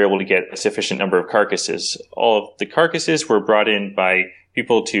we were able to get a sufficient number of carcasses. All of the carcasses were brought in by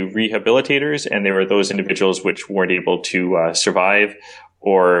people to rehabilitators, and they were those individuals which weren't able to survive,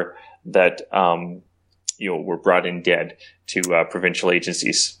 or that were brought in dead to provincial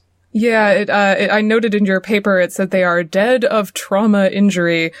agencies. Yeah, I noted in your paper it said they are dead of trauma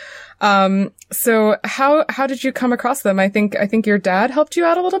injury. So how did you come across them? I think your dad helped you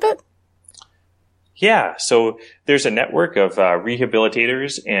out a little bit. Yeah, so there's a network of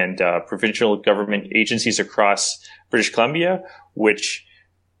rehabilitators and provincial government agencies across British Columbia, which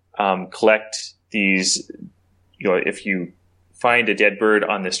collect these. If you find a dead bird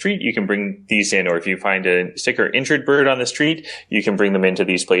on the street, you can bring these in, or if you find a sick or injured bird on the street, you can bring them into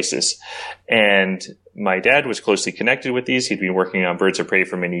these places. And my dad was closely connected with these. He'd been working on birds of prey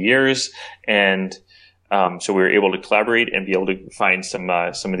for many years, and so we were able to collaborate and be able to find some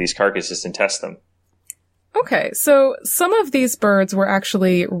of these carcasses and test them. Okay, so some of these birds were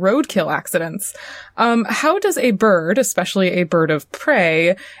actually roadkill accidents. How does a bird, especially a bird of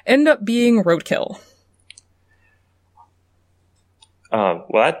prey, end up being roadkill?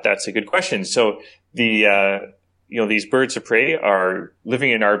 Well, that's a good question. So these birds of prey are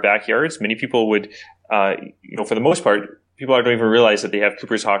living in our backyards. Many people would, for the most part, people don't even realize that they have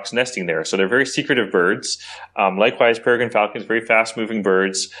Cooper's hawks nesting there. So they're very secretive birds. Likewise, peregrine falcons, very fast moving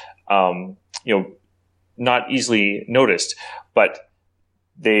birds. not easily noticed, but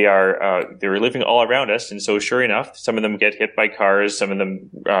they're living all around us. And so sure enough, some of them get hit by cars, some of them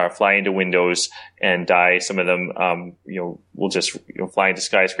fly into windows and die. Some of them, will just fly into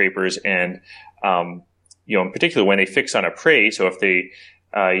skyscrapers. And, in particular when they fix on a prey. So if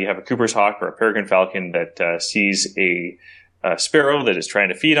you have a Cooper's hawk or a peregrine falcon that sees a sparrow that is trying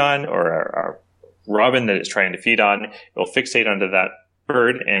to feed on, or a robin that is trying to feed on, it will fixate onto that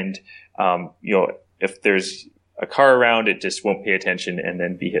bird. And, if there's a car around, it just won't pay attention and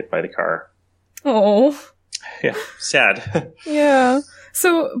then be hit by the car. Oh. Yeah, sad. Yeah.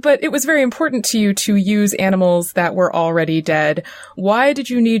 So, but it was very important to you to use animals that were already dead. Why did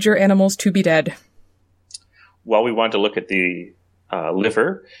you need your animals to be dead? Well, we wanted to look at the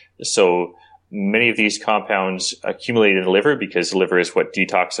liver. So many of these compounds accumulate in the liver because the liver is what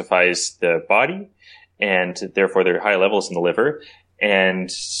detoxifies the body, and therefore there are high levels in the liver. And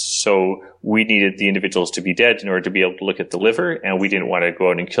so we needed the individuals to be dead in order to be able to look at the liver, and we didn't want to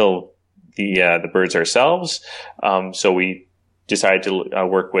go out and kill the birds ourselves. So we decided to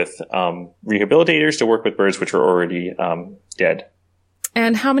work with rehabilitators to work with birds which were already dead.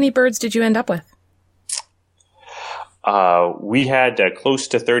 And how many birds did you end up with? We had close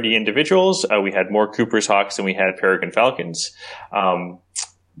to 30 individuals. We had more Cooper's hawks than we had peregrine falcons.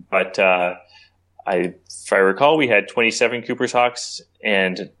 But if I recall, we had 27 Cooper's hawks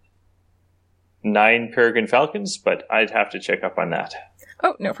and 9 peregrine falcons, but I'd have to check up on that.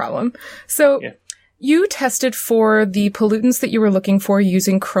 Oh, no problem. So you tested for the pollutants that you were looking for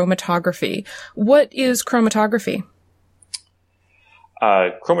using chromatography. What is chromatography?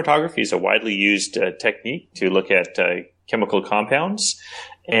 Chromatography is a widely used technique to look at chemical compounds,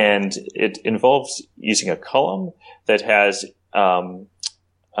 and it involves using a column that has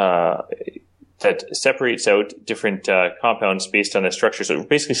that separates out different compounds based on the structure. So it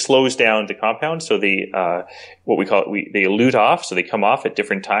basically slows down the compound. So they they elute off, so they come off at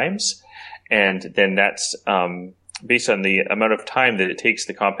different times, and then that's based on the amount of time that it takes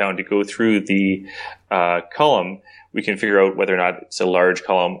the compound to go through the column. We can figure out whether or not it's a large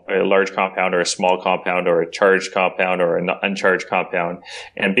compound, or a small compound, or a charged compound, or an uncharged compound.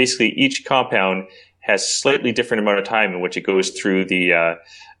 And basically each compound has slightly different amount of time in which it goes through the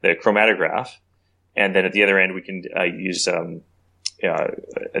chromatograph. And then at the other end, we can use a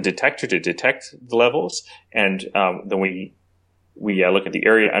detector to detect the levels. And then we look at the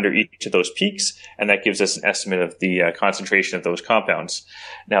area under each of those peaks, and that gives us an estimate of the concentration of those compounds.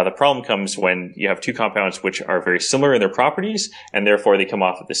 Now, the problem comes when you have two compounds which are very similar in their properties, and therefore they come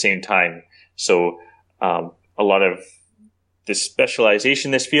off at the same time. So a lot of the specialization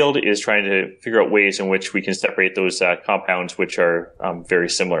in this field is trying to figure out ways in which we can separate those compounds which are very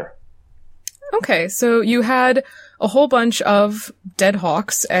similar. Okay, so you had a whole bunch of dead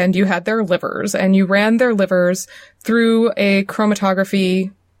hawks, and you had their livers, and you ran their livers through a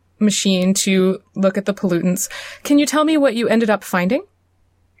chromatography machine to look at the pollutants. Can you tell me what you ended up finding?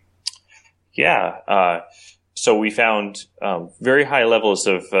 Yeah. So we found very high levels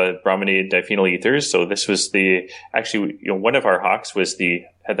of brominated diphenyl ethers. So this was one of our hawks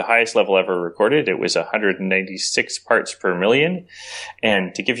had the highest level ever recorded. It was 196 parts per million.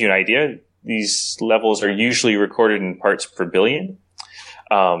 And to give you an idea, these levels are usually recorded in parts per billion.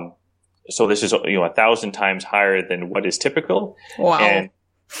 So this is 1,000 times higher than what is typical. Wow. And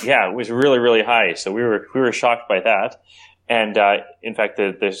yeah, it was really, really high. So we were shocked by that. And in fact,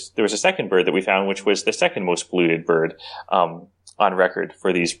 there was a second bird that we found, which was the second most polluted bird on record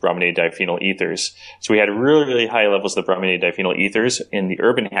for these brominated diphenyl ethers. So we had really, really high levels of the brominated diphenyl ethers in the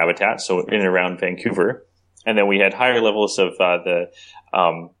urban habitat, so in and around Vancouver. And then we had higher levels of the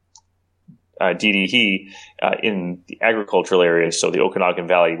DDE in the agricultural areas, so the Okanagan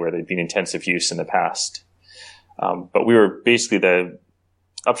Valley, where they'd been intensive use in the past. But we were basically the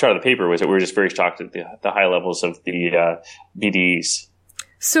upshot of the paper was that we were just very shocked at the high levels of the BDEs.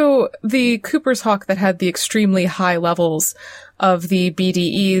 So the Cooper's hawk that had the extremely high levels of the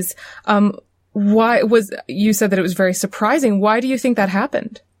BDEs, you said that it was very surprising. Why do you think that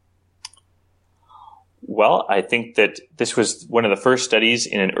happened? Well, I think that this was one of the first studies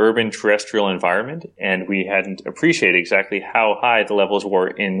in an urban terrestrial environment, and we hadn't appreciated exactly how high the levels were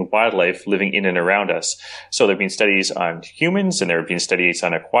in wildlife living in and around us. So there have been studies on humans, and there have been studies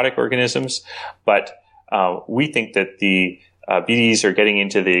on aquatic organisms, but we think that the BDEs are getting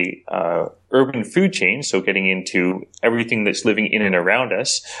into the urban food chain, so getting into everything that's living in and around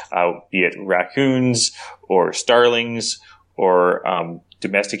us, be it raccoons or starlings or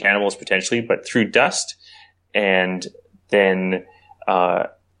domestic animals potentially, but through dust. And then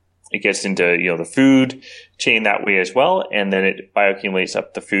it gets into the food chain that way as well, and then it bioaccumulates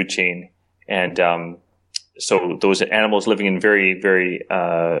up the food chain. And so those animals living in very, very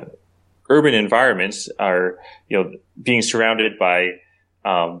urban environments are, being surrounded by,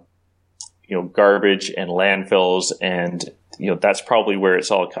 garbage and landfills, and that's probably where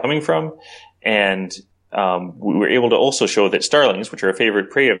it's all coming from. And we were able to also show that starlings, which are a favorite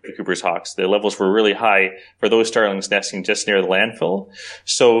prey of the Cooper's hawks, the levels were really high for those starlings nesting just near the landfill.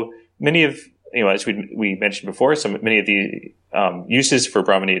 So many of, as we mentioned before, many of the uses for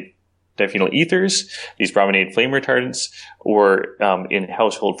brominated diphenyl ethers, these brominated flame retardants, or in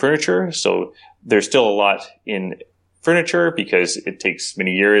household furniture. So there's still a lot in furniture because it takes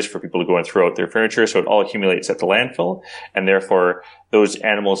many years for people to go and throw out their furniture, so it all accumulates at the landfill, and therefore those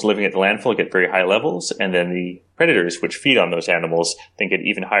animals living at the landfill get very high levels, and then the predators which feed on those animals then get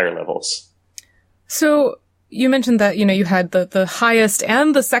even higher levels. So you mentioned that, you had the highest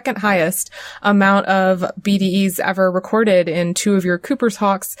and the second highest amount of BDEs ever recorded in 2 of your Cooper's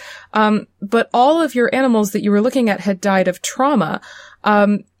hawks. But all of your animals that you were looking at had died of trauma.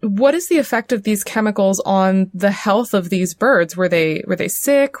 What is the effect of these chemicals on the health of these birds? Were they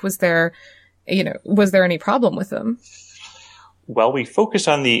sick? Was there any problem with them? Well, we focused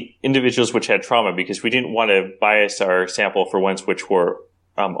on the individuals which had trauma because we didn't want to bias our sample for ones which were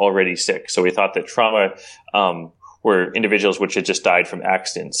already sick. So we thought that trauma were individuals which had just died from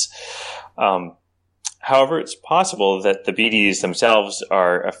accidents. However, it's possible that the BDs themselves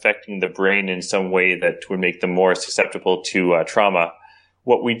are affecting the brain in some way that would make them more susceptible to trauma.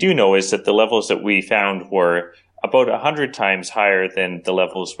 What we do know is that the levels that we found were about 100 times higher than the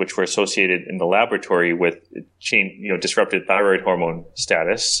levels which were associated in the laboratory with disrupted thyroid hormone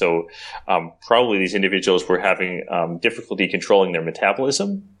status. So probably these individuals were having difficulty controlling their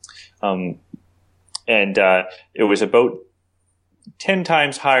metabolism. And it was about 10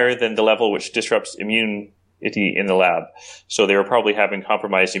 times higher than the level which disrupts immunity in the lab. So they were probably having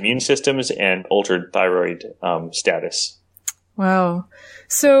compromised immune systems and altered thyroid status. Wow.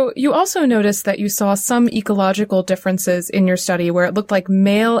 So you also noticed that you saw some ecological differences in your study where it looked like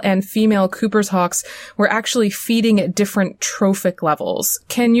male and female Cooper's hawks were actually feeding at different trophic levels.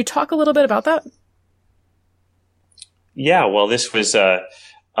 Can you talk a little bit about that? Yeah, well, this was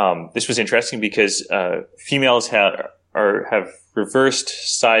interesting because females have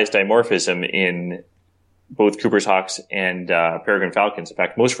reversed size dimorphism in both Cooper's hawks and peregrine falcons. In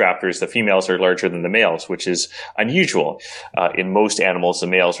fact, most raptors, the females are larger than the males, which is unusual. In most animals, the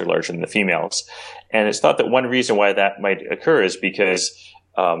males are larger than the females. And it's thought that one reason why that might occur is because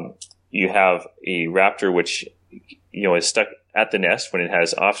you have a raptor which is stuck at the nest when it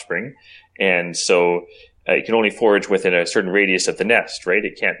has offspring. And so it can only forage within a certain radius of the nest, right?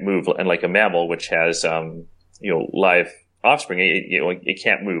 It can't move. And like a mammal, which has live offspring, it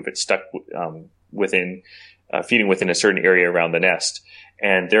can't move. It's stuck feeding within a certain area around the nest.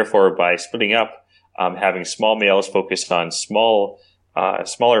 And therefore, by splitting up, having small males focus on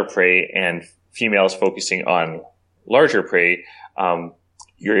smaller prey and females focusing on larger prey,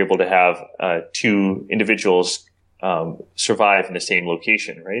 you're able to have 2 individuals survive in the same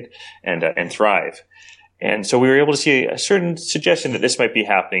location, right? And thrive. And so we were able to see a certain suggestion that this might be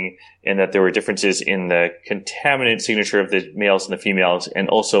happening and that there were differences in the contaminant signature of the males and the females and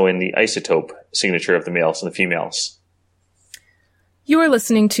also in the isotope signature of the males and the females. You are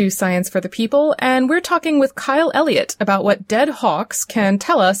listening to Science for the People, and we're talking with Kyle Elliott about what dead hawks can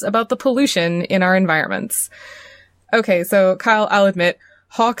tell us about the pollution in our environments. Okay, so Kyle, I'll admit,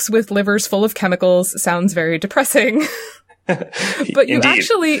 hawks with livers full of chemicals sounds very depressing. But you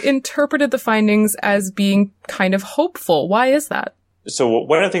actually interpreted the findings as being kind of hopeful. Why is that? So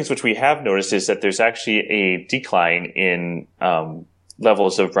one of the things which we have noticed is that there's actually a decline in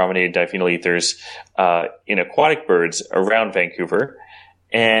levels of brominated diphenyl ethers in aquatic birds around Vancouver.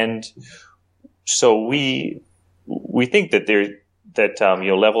 And so we think that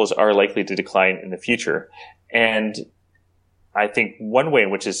levels are likely to decline in the future. And I think one way in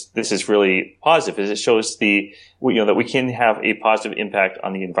which this is really positive is it shows that we can have a positive impact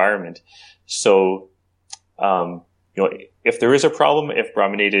on the environment. So, if there is a problem, if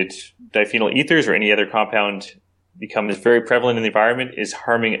brominated diphenyl ethers or any other compound becomes very prevalent in the environment, is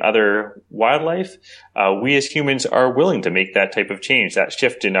harming other wildlife, we as humans are willing to make that type of change, that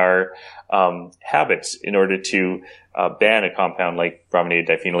shift in our habits in order to ban a compound like brominated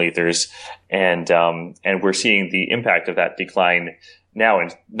diphenyl ethers. And we're seeing the impact of that decline now,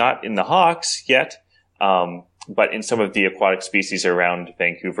 and not in the hawks yet, but in some of the aquatic species around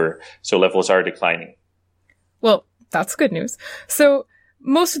Vancouver. So levels are declining. Well, that's good news. So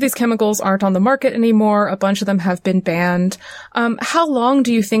most of these chemicals aren't on the market anymore. A bunch of them have been banned. How long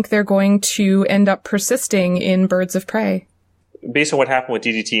do you think they're going to end up persisting in birds of prey? based on what happened with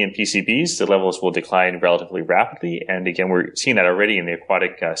DDT and PCBs, the levels will decline relatively rapidly. And again, we're seeing that already in the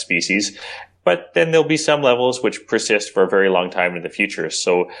aquatic species. But then there'll be some levels which persist for a very long time in the future.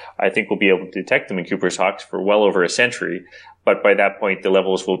 So I think we'll be able to detect them in Cooper's hawks for well over a century. But by that point, the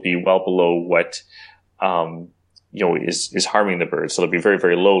levels will be well below what, is harming the birds. So they'll be very,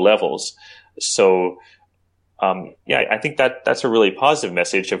 very low levels. So, I think that's a really positive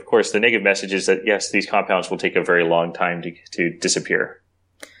message. Of course, the negative message is that, yes, these compounds will take a very long time to disappear.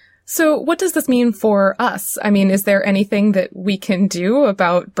 So what does this mean for us? I mean, is there anything that we can do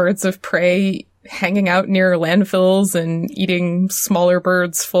about birds of prey hanging out near landfills and eating smaller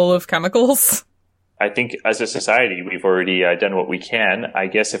birds full of chemicals? I think as a society, we've already done what we can. I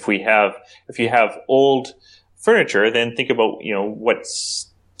guess if you have old furniture, then think about, what's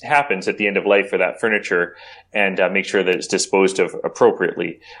happens at the end of life for that furniture and make sure that it's disposed of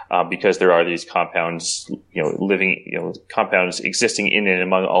appropriately, because there are these compounds, compounds existing in and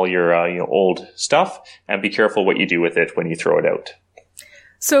among all your, old stuff, and be careful what you do with it when you throw it out.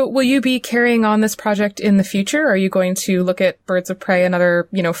 So will you be carrying on this project in the future? Are you going to look at birds of prey another,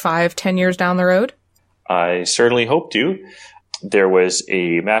 5-10 years down the road? I certainly hope to. There was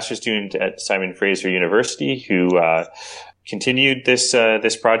a master's student at Simon Fraser University who, continued this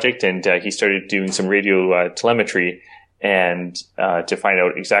project, and he started doing some radio telemetry and to find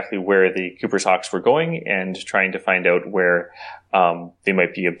out exactly where the Cooper's hawks were going, and trying to find out where they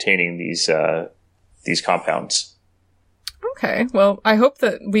might be obtaining these compounds. Okay, well, I hope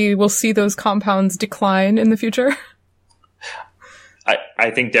that we will see those compounds decline in the future. I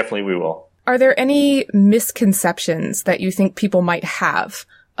think definitely we will. Are there any misconceptions that you think people might have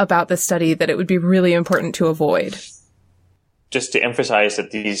about this study that it would be really important to avoid? Just to emphasize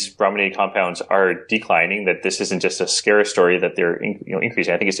that these brominated compounds are declining, that this isn't just a scare story that they're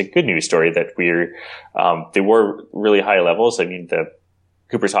increasing. I think it's a good news story that they were really high levels. I mean, the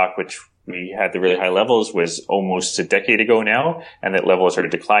Cooper's hawk, which we had the really high levels, was almost a decade ago now, and that levels are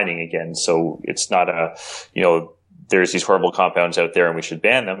declining again. So it's not there's these horrible compounds out there and we should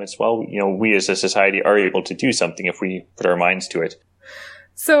ban them. It's, we as a society are able to do something if we put our minds to it.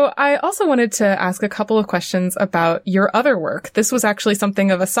 So I also wanted to ask a couple of questions about your other work. This was actually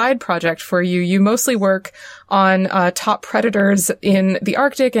something of a side project for you. You mostly work on top predators in the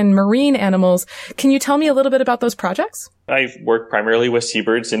Arctic and marine animals. Can you tell me a little bit about those projects? I've worked primarily with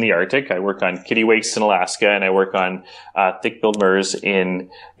seabirds in the Arctic. I work on kittiwakes in Alaska, and I work on thick-billed murres in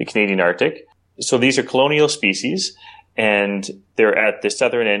the Canadian Arctic. So these are colonial species, and they're at the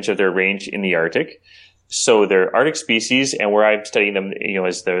southern edge of their range in the Arctic. So they're Arctic species, and where I'm studying them,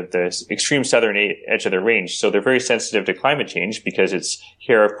 is the extreme southern edge of their range. So they're very sensitive to climate change, because it's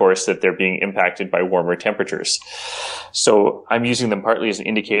here, of course, that they're being impacted by warmer temperatures. So I'm using them partly as an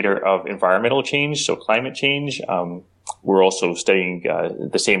indicator of environmental change, so climate change. We're also studying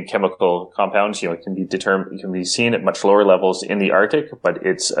the same chemical compounds. It can be seen at much lower levels in the Arctic, but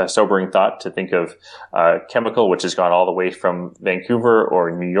it's a sobering thought to think of chemical which has gone all the way from Vancouver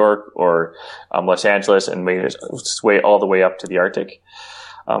or New York or Los Angeles and made its way all the way up to the Arctic.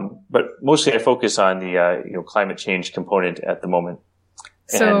 But mostly I focus on the climate change component at the moment.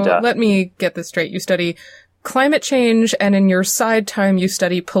 So let me get this straight. You study climate change, and in your side time you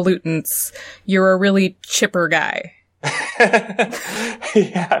study pollutants. You're a really chipper guy.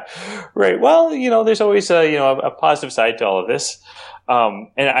 Yeah, right. Well, there's always a positive side to all of this.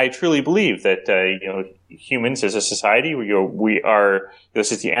 And I truly believe that, humans as a society, we are,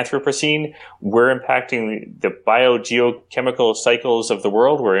 this is the Anthropocene. We're impacting the biogeochemical cycles of the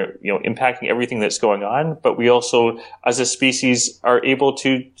world. We're, impacting everything that's going on, but we also, as a species, are able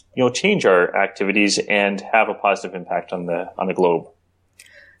to, change our activities and have a positive impact on the globe.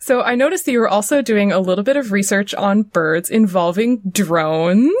 So I noticed that you were also doing a little bit of research on birds involving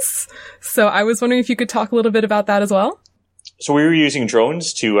drones. So I was wondering if you could talk a little bit about that as well. So we were using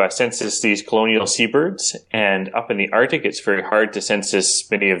drones to census these colonial seabirds, and up in the Arctic, it's very hard to census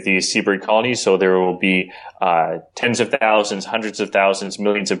many of these seabird colonies. So there will be tens of thousands, hundreds of thousands,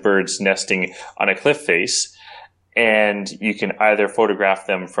 millions of birds nesting on a cliff face. And you can either photograph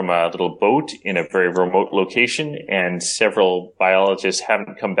them from a little boat in a very remote location, and several biologists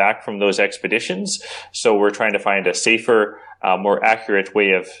haven't come back from those expeditions. So we're trying to find a safer, more accurate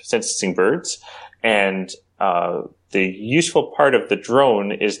way of censusing birds. And the useful part of the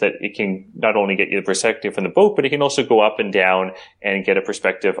drone is that it can not only get you the perspective from the boat, but it can also go up and down and get a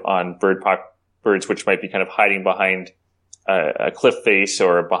perspective on birds which might be kind of hiding behind a cliff face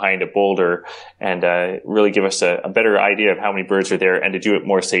or behind a boulder, and really give us a better idea of how many birds are there, and to do it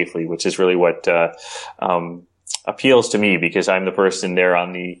more safely, which is really what appeals to me, because I'm the person there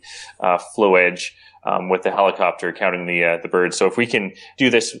on the flow edge with the helicopter counting the birds. So if we can do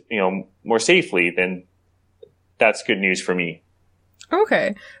this, more safely, then that's good news for me.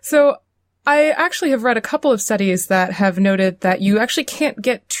 Okay. So I actually have read a couple of studies that have noted that you actually can't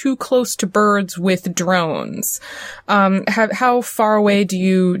get too close to birds with drones. How far away do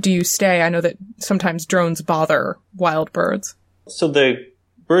you stay? I know that sometimes drones bother wild birds. So the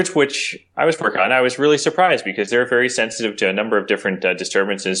birds which I was working on, I was really surprised because they're very sensitive to a number of different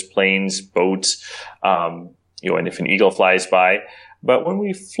disturbances, planes, boats, and if an eagle flies by. But when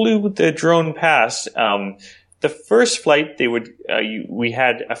we flew the drone past, the first flight, we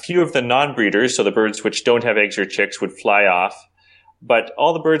had a few of the non-breeders, so the birds which don't have eggs or chicks would fly off. But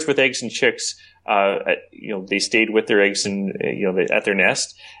all the birds with eggs and chicks, they stayed with their eggs and, at their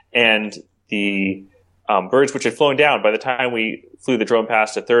nest. And the birds which had flown down, by the time we flew the drone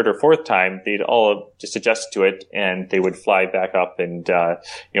past a third or fourth time, they'd all just adjust to it and they would fly back up and,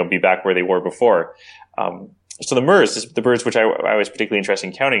 be back where they were before. So the MERS, the birds which I was particularly interested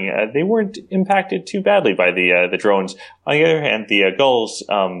in counting, they weren't impacted too badly by the drones. On the other hand, the gulls,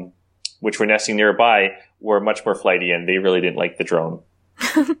 which were nesting nearby, were much more flighty, and they really didn't like the drone.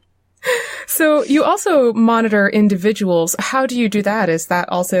 So you also monitor individuals. How do you do that? Is that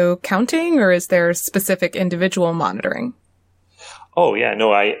also counting, or is there specific individual monitoring? Oh, yeah.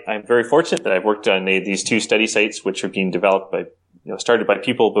 No, I'm very fortunate that I've worked on these two study sites, which are being developed by started by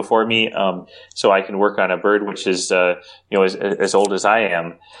people before me, so I can work on a bird which is, as old as I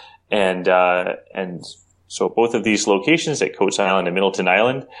am, and so both of these locations at Coates Island and Middleton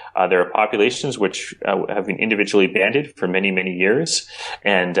Island, there are populations which have been individually banded for many, many years,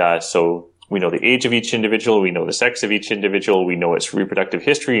 and so we know the age of each individual, we know the sex of each individual, we know its reproductive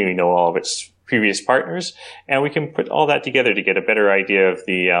history, we know all of its previous partners, and we can put all that together to get a better idea of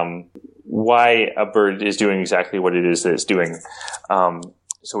the why a bird is doing exactly what it is that it's doing.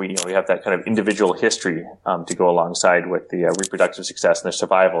 So we have that kind of individual history to go alongside with the reproductive success and their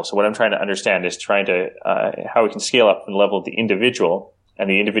survival. So what I'm trying to understand is how we can scale up from the level of the individual and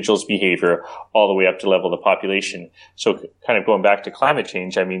the individual's behavior all the way up to the level of the population. So kind of going back to climate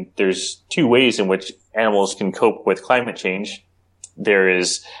change, I mean, there's two ways in which animals can cope with climate change. There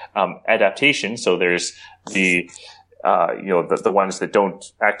is adaptation. So there's the ones that don't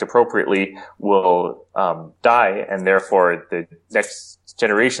act appropriately will die, and therefore the next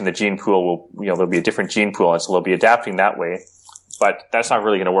generation, the gene pool will, there'll be a different gene pool, and so they'll be adapting that way. But that's not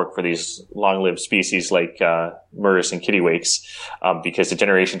really going to work for these long-lived species like MERS and kittiwakes, because the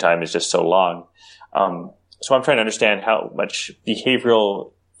generation time is just so long. So I'm trying to understand how much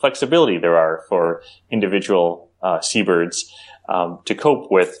behavioral flexibility there are for individual seabirds to cope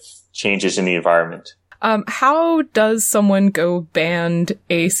with changes in the environment. How does someone go band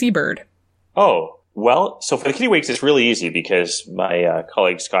a seabird? Oh, well, so for the kittiwakes, it's really easy because my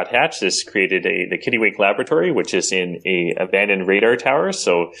colleague Scott Hatch has created the Kittiwake Laboratory, which is in a abandoned radar tower.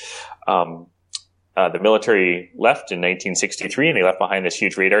 So the military left in 1963, and they left behind this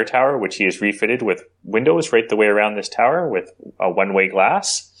huge radar tower, which he has refitted with windows right the way around this tower with a one-way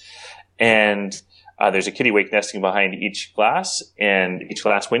glass. And there's a kittiwake nesting behind each glass and each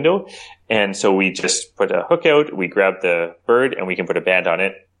glass window. And so we just put a hook out, we grab the bird, and we can put a band on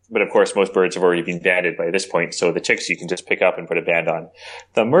it. But of course, most birds have already been banded by this point. So the chicks you can just pick up and put a band on.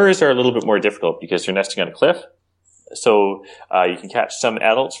 The MERS are a little bit more difficult because they're nesting on a cliff. So you can catch some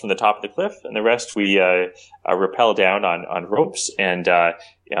adults from the top of the cliff, and the rest we rappel down on ropes and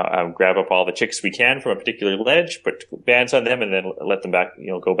grab up all the chicks we can from a particular ledge, put bands on them, and then let them back,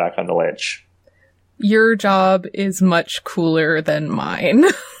 go back on the ledge. Your job is much cooler than mine.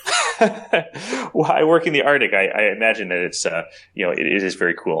 Well, I work in the Arctic. I imagine that it's, it is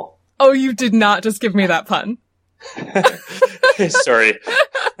very cool. Oh, you did not just give me that pun. Sorry.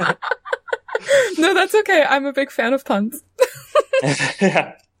 No, that's okay. I'm a big fan of puns.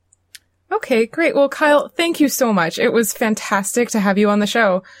 Yeah. Okay, great. Well, Kyle, thank you so much. It was fantastic to have you on the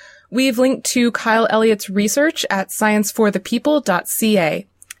show. We've linked to Kyle Elliott's research at scienceforthepeople.ca.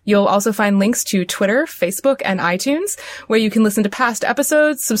 You'll also find links to Twitter, Facebook, and iTunes, where you can listen to past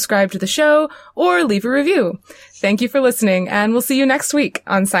episodes, subscribe to the show, or leave a review. Thank you for listening, and we'll see you next week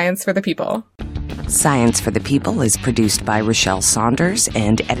on Science for the People. Science for the People is produced by Rochelle Saunders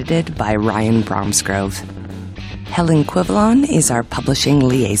and edited by Ryan Bromsgrove. Helen Quivalon is our publishing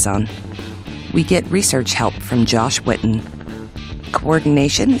liaison. We get research help from Josh Witten.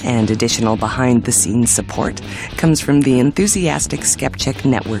 Coordination and additional behind-the-scenes support comes from the enthusiastic Skepcheck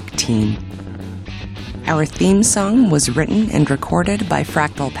Network team. Our theme song was written and recorded by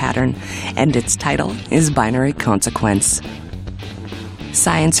Fractal Pattern, and its title is Binary Consequence.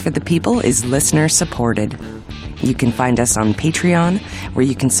 Science for the People is listener-supported. You can find us on Patreon, where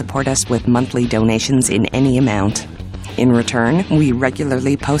you can support us with monthly donations in any amount. In return, we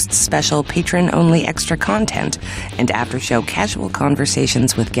regularly post special patron-only extra content and after-show casual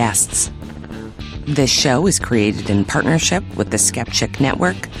conversations with guests. This show is created in partnership with the Skepchick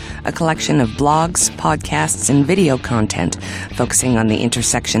Network, a collection of blogs, podcasts, and video content focusing on the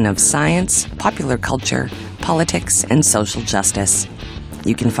intersection of science, popular culture, politics, and social justice.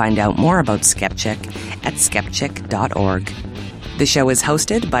 You can find out more about Skepchick at skepchick.org. The show is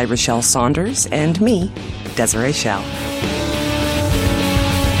hosted by Rochelle Saunders and me, Desiree Schell.